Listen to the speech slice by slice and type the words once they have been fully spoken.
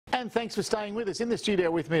And thanks for staying with us. In the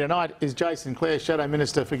studio with me tonight is Jason Clare, Shadow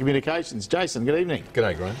Minister for Communications. Jason, good evening.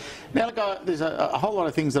 G'day, Graham. Now, look, there's a whole lot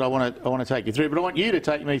of things that I want to take you through, but I want you to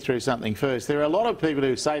take me through something first. There are a lot of people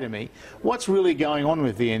who say to me, what's really going on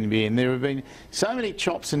with the NBN? There have been so many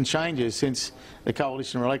chops and changes since the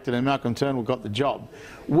coalition were elected and Malcolm Turnbull got the job.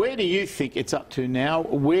 Where do you think it's up to now?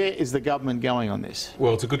 Where is the government going on this?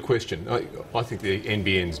 Well, it's a good question. I think the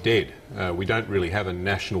NBN's dead. We don't really have a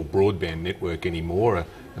national broadband network anymore.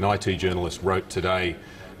 An IT journalist wrote today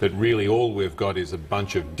that really all we've got is a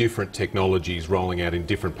bunch of different technologies rolling out in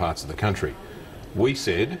different parts of the country. We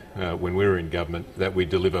said, when we were in government, that we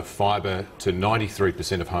deliver fibre to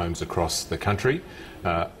 93% of homes across the country.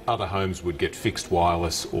 Other homes would get fixed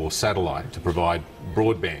wireless or satellite to provide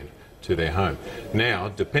broadband to their home. Now,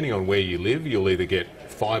 depending on where you live, you'll either get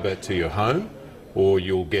fibre to your home or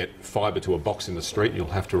you'll get fibre to a box in the street. You'll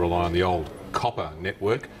have to rely on the old copper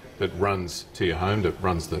network that runs to your home, that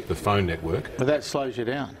runs the phone network. But that slows you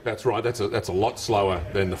down. That's right. That's a lot slower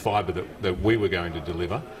than the fibre that we were going to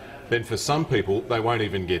deliver. Then for some people, they won't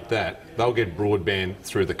even get that. They'll get broadband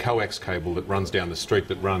through the coax cable that runs down the street,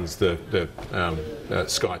 that runs the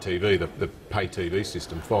Sky TV, the pay TV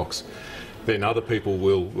system, Fox. Then other people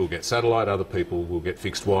will get satellite, other people will get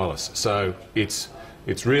fixed wireless. So it's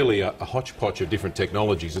really a hodgepodge of different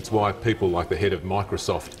technologies. It's why people like the head of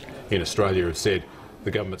Microsoft in Australia have said the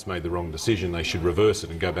government's made the wrong decision. They should reverse it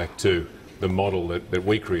and go back to the model that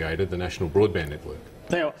we created, the National Broadband Network.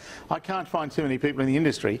 Now, I can't find too many people in the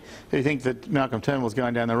industry who think that Malcolm Turnbull's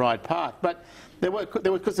going down the right path, but there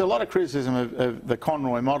was a lot of criticism of the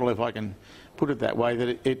Conroy model, if I can put it that way,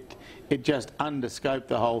 that it just underscoped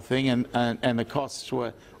the whole thing, and the costs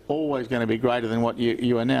were always going to be greater than what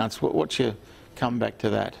you announced. What's your comeback to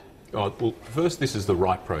that? Oh, well, first, this is the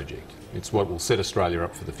right project. It's what will set Australia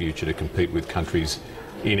up for the future to compete with countries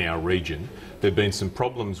in our region. There have been some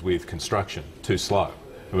problems with construction, too slow,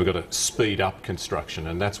 and we've got to speed up construction,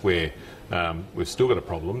 and that's where we've still got a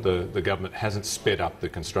problem. The government hasn't sped up the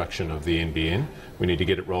construction of the NBN. We need to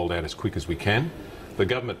get it rolled out as quick as we can. The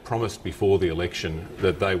government promised before the election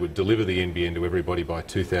that they would deliver the NBN to everybody by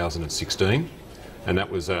 2016, and that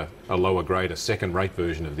was a lower grade, a second-rate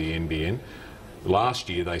version of the NBN. Last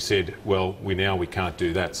year they said, well, we can't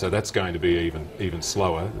do that, so that's going to be even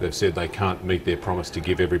slower. They've said they can't meet their promise to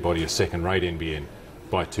give everybody a second-rate NBN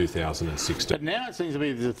by 2016. But now it seems to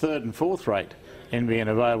be the third and fourth-rate NBN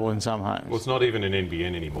available in some homes. Well, it's not even an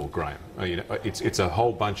NBN anymore, Graham. It's a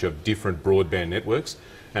whole bunch of different broadband networks,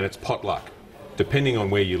 and it's potluck. Depending on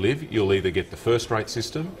where you live, you'll either get the first-rate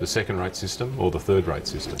system, the second-rate system, or the third-rate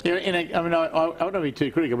system. Yeah, I don't want to be too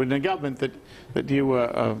critical, but in a government that you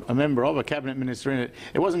were a member of, a cabinet minister in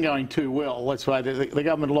it wasn't going too well. Let's say the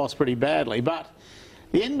government lost pretty badly, but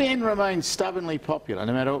the NBN remains stubbornly popular,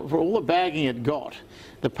 no matter for all the bagging it got.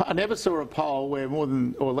 I never saw a poll where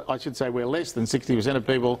where less than 60% of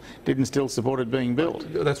people didn't still support it being built.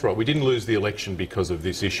 That's right. We didn't lose the election because of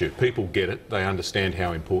this issue. People get it. They understand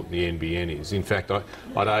how important the NBN is. In fact,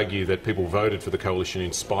 I'd argue that people voted for the coalition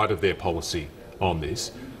in spite of their policy on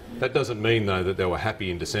this. That doesn't mean, though, that they were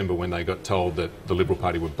happy in December when they got told that the Liberal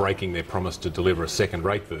Party were breaking their promise to deliver a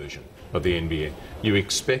second-rate version of the NBN. You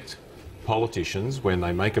expect politicians, when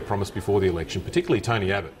they make a promise before the election, particularly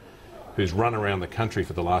Tony Abbott, who's run around the country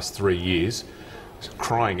for the last 3 years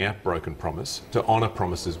crying out broken promise, to honour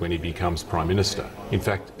promises when he becomes Prime Minister. In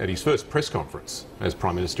fact, at his first press conference as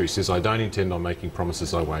Prime Minister, he says, I don't intend on making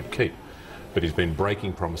promises I won't keep. But he's been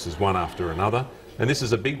breaking promises one after another, and this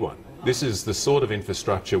is a big one. This is the sort of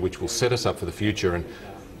infrastructure which will set us up for the future, and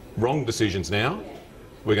wrong decisions now,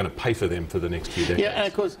 we're going to pay for them for the next few decades. Yeah, and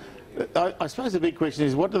of course, I suppose the big question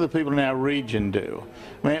is, what do the people in our region do?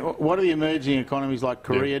 I mean, what are the emerging economies like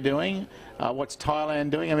Korea doing? What's Thailand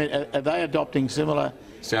doing? I mean, are they adopting similar?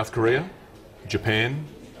 South Korea, Japan,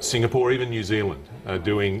 Singapore, even New Zealand are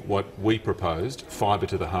doing what we proposed, fibre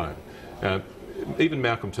to the home. Even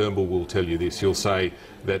Malcolm Turnbull will tell you this. He'll say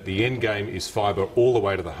that the end game is fibre all the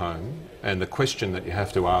way to the home, and the question that you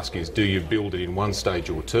have to ask is, do you build it in one stage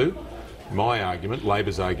or two? My argument,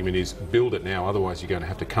 Labor's argument, is build it now, otherwise you're going to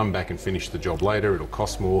have to come back and finish the job later. It'll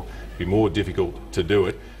cost more, be more difficult to do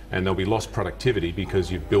it, and there'll be lost productivity because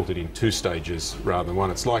you've built it in two stages rather than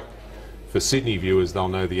one. It's like, for Sydney viewers, they'll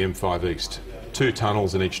know the M5 East. 2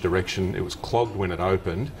 tunnels in each direction. It was clogged when it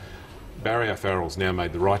opened. Barry O'Farrell's now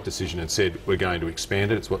made the right decision and said we're going to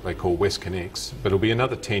expand it. It's what they call West Connects, but it'll be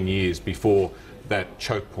another 10 years before that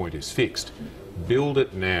choke point is fixed. Build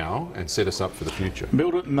it now and set us up for the future.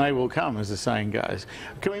 Build it and they will come, as the saying goes.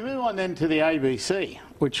 Can we move on then to the ABC,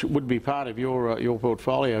 which would be part of your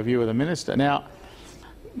portfolio, view of the Minister? Now,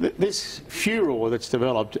 this furor that's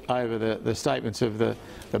developed over the statements of the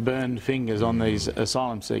burned fingers on these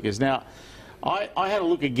asylum seekers. Now, I had a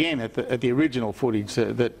look again at the original footage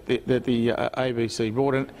that the ABC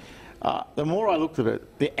brought in. The more I looked at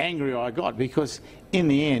it, the angrier I got, because in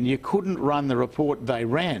the end you couldn't run the report they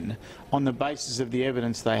ran on the basis of the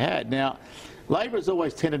evidence they had. Now, Labor has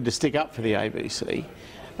always tended to stick up for the ABC,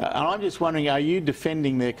 and I'm just wondering, are you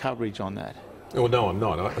defending their coverage on that? Well, no, I'm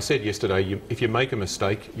not. I said yesterday, if you make a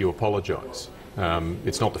mistake, you apologise.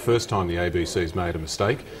 It's not the first time the ABC's made a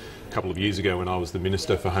mistake. A couple of years ago, when I was the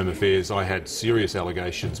Minister for Home Affairs, I had serious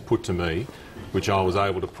allegations put to me which I was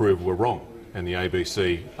able to prove were wrong, and the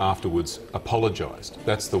ABC afterwards apologised.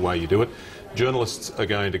 That's the way you do it. Journalists are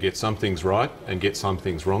going to get some things right and get some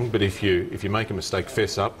things wrong, but if you make a mistake,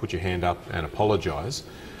 fess up, put your hand up and apologise.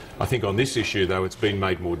 I think on this issue, though, it's been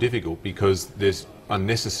made more difficult because there's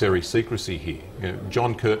unnecessary secrecy here. You know,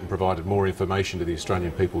 John Curtin provided more information to the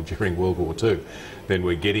Australian people during World War II than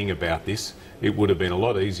we're getting about this. It would have been a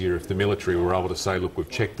lot easier if the military were able to say, look, we've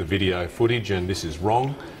checked the video footage and this is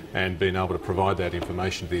wrong, and been able to provide that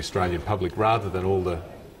information to the Australian public, rather than all the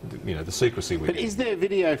secrecy we But get. is there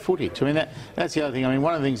video footage? I mean, that's the other thing. I mean,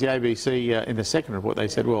 one of the things the ABC, in the second report, they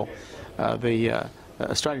said, well, the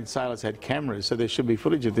Australian sailors had cameras, so there should be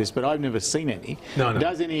footage of this, but I've never seen any. No.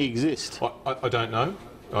 Does any exist? I don't know.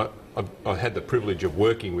 I had the privilege of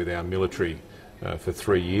working with our military for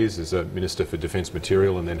 3 years as a Minister for Defence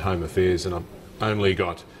Material and then Home Affairs, and I've only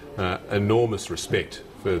got enormous respect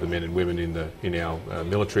for the men and women in our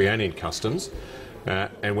military and in customs.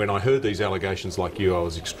 And when I heard these allegations like you, I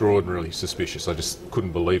was extraordinarily suspicious. I just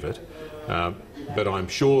couldn't believe it. But I'm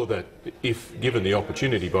sure that if given the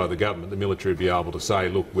opportunity by the government, the military would be able to say,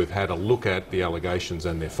 look, we've had a look at the allegations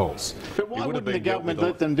and they're false. But why wouldn't the government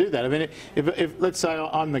let them do that? I mean, if let's say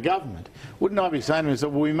I'm the government, wouldn't I be saying to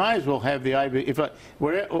myself, well, we may as well have the ABC,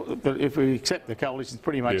 if we accept the coalition's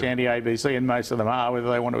pretty much anti-ABC, and most of them are, whether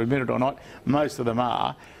they want to admit it or not, most of them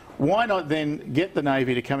are. Why not then get the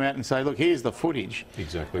Navy to come out and say, look, here's the footage.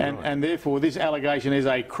 Exactly right. And therefore this allegation is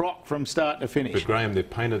a crock from start to finish. But Graham, they've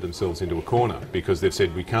painted themselves into a corner because they've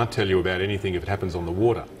said we can't tell you about anything if it happens on the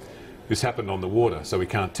water. This happened on the water, so we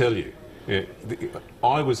can't tell you.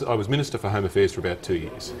 I was Minister for Home Affairs for about 2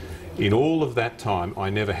 years. In all of that time, I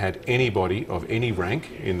never had anybody of any rank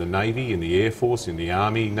in the Navy, in the Air Force, in the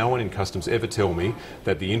Army, no one in Customs ever tell me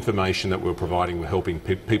that the information that we're providing were helping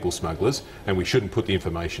people smugglers, and we shouldn't put the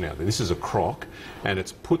information out there. This is a crock, and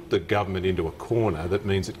it's put the government into a corner that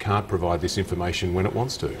means it can't provide this information when it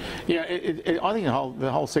wants to. Yeah, I think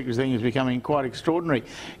the whole secrecy thing is becoming quite extraordinary.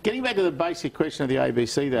 Getting back to the basic question of the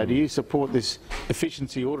ABC, though, do you support this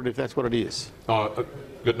efficiency audit if that's what it is? I've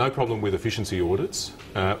got no problem with efficiency audits.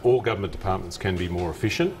 All government departments can be more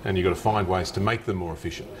efficient, and you've got to find ways to make them more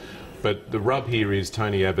efficient. But the rub here is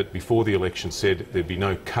Tony Abbott, before the election, said there'd be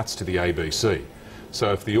no cuts to the ABC.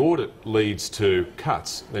 So if the audit leads to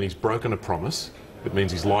cuts, then he's broken a promise. It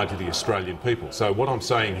means he's lied to the Australian people. So what I'm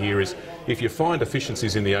saying here is, if you find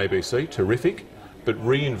efficiencies in the ABC, terrific, but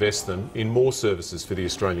reinvest them in more services for the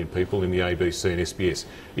Australian people in the ABC and SBS.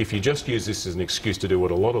 If you just use this as an excuse to do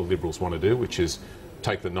what a lot of Liberals want to do, which is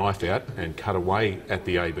take the knife out and cut away at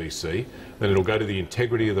the ABC, then it'll go to the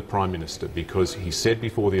integrity of the Prime Minister, because he said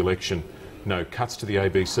before the election, no cuts to the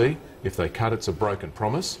ABC. If they cut, it's a broken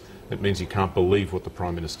promise. It means you can't believe what the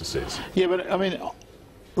Prime Minister says. Yeah, but I mean,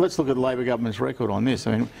 let's look at the Labor government's record on this.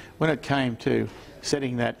 I mean, when it came to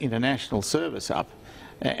setting that international service up,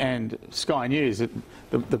 and Sky News,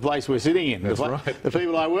 the place we're sitting in, the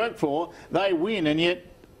people I work for, they win, and yet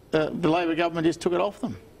the Labor government just took it off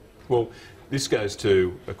them. Well, this goes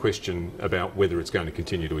to a question about whether it's going to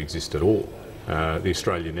continue to exist at all. The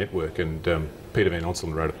Australian network, and Peter Van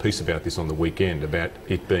Onselen wrote a piece about this on the weekend, about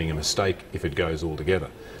it being a mistake if it goes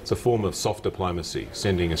altogether. It's a form of soft diplomacy,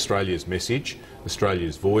 sending Australia's message,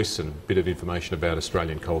 Australia's voice, and a bit of information about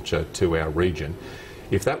Australian culture to our region.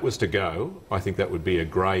 If that was to go, I think that would be a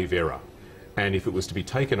grave error. And if it was to be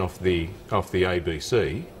taken off the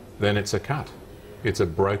ABC, then it's a cut. It's a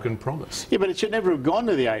broken promise. Yeah, but it should never have gone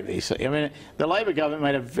to the ABC. I mean, the Labor government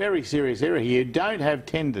made a very serious error here. You don't have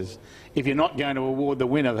tenders if you're not going to award the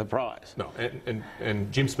winner the prize. No,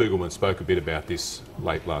 and Jim Spiegelman spoke a bit about this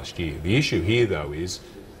late last year. The issue here, though, is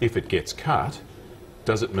if it gets cut,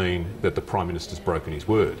 does it mean that the Prime Minister's broken his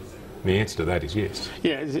word? And the answer to that is yes.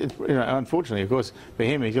 Yeah, unfortunately, of course, for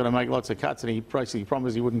him, he's got to make lots of cuts, and he basically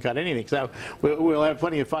promised he wouldn't cut anything. So we'll have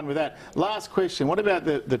plenty of fun with that. Last question, what about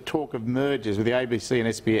the talk of mergers with the ABC and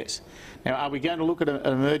SBS? Now, are we going to look at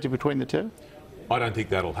a merger between the two? I don't think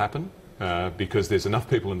that'll happen. because there's enough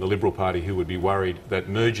people in the Liberal Party who would be worried that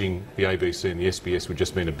merging the ABC and the SBS would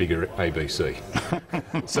just mean a bigger ABC.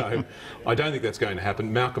 So I don't think that's going to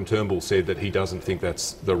happen. Malcolm Turnbull said that he doesn't think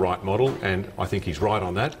that's the right model, and I think he's right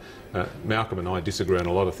on that. Malcolm and I disagree on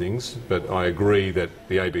a lot of things, but I agree that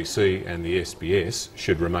the ABC and the SBS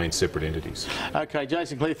should remain separate entities. OK,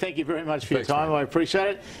 Jason Clare, thank you very much for your time. Mate. I appreciate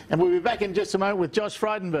it. And we'll be back in just a moment with Josh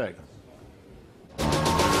Frydenberg.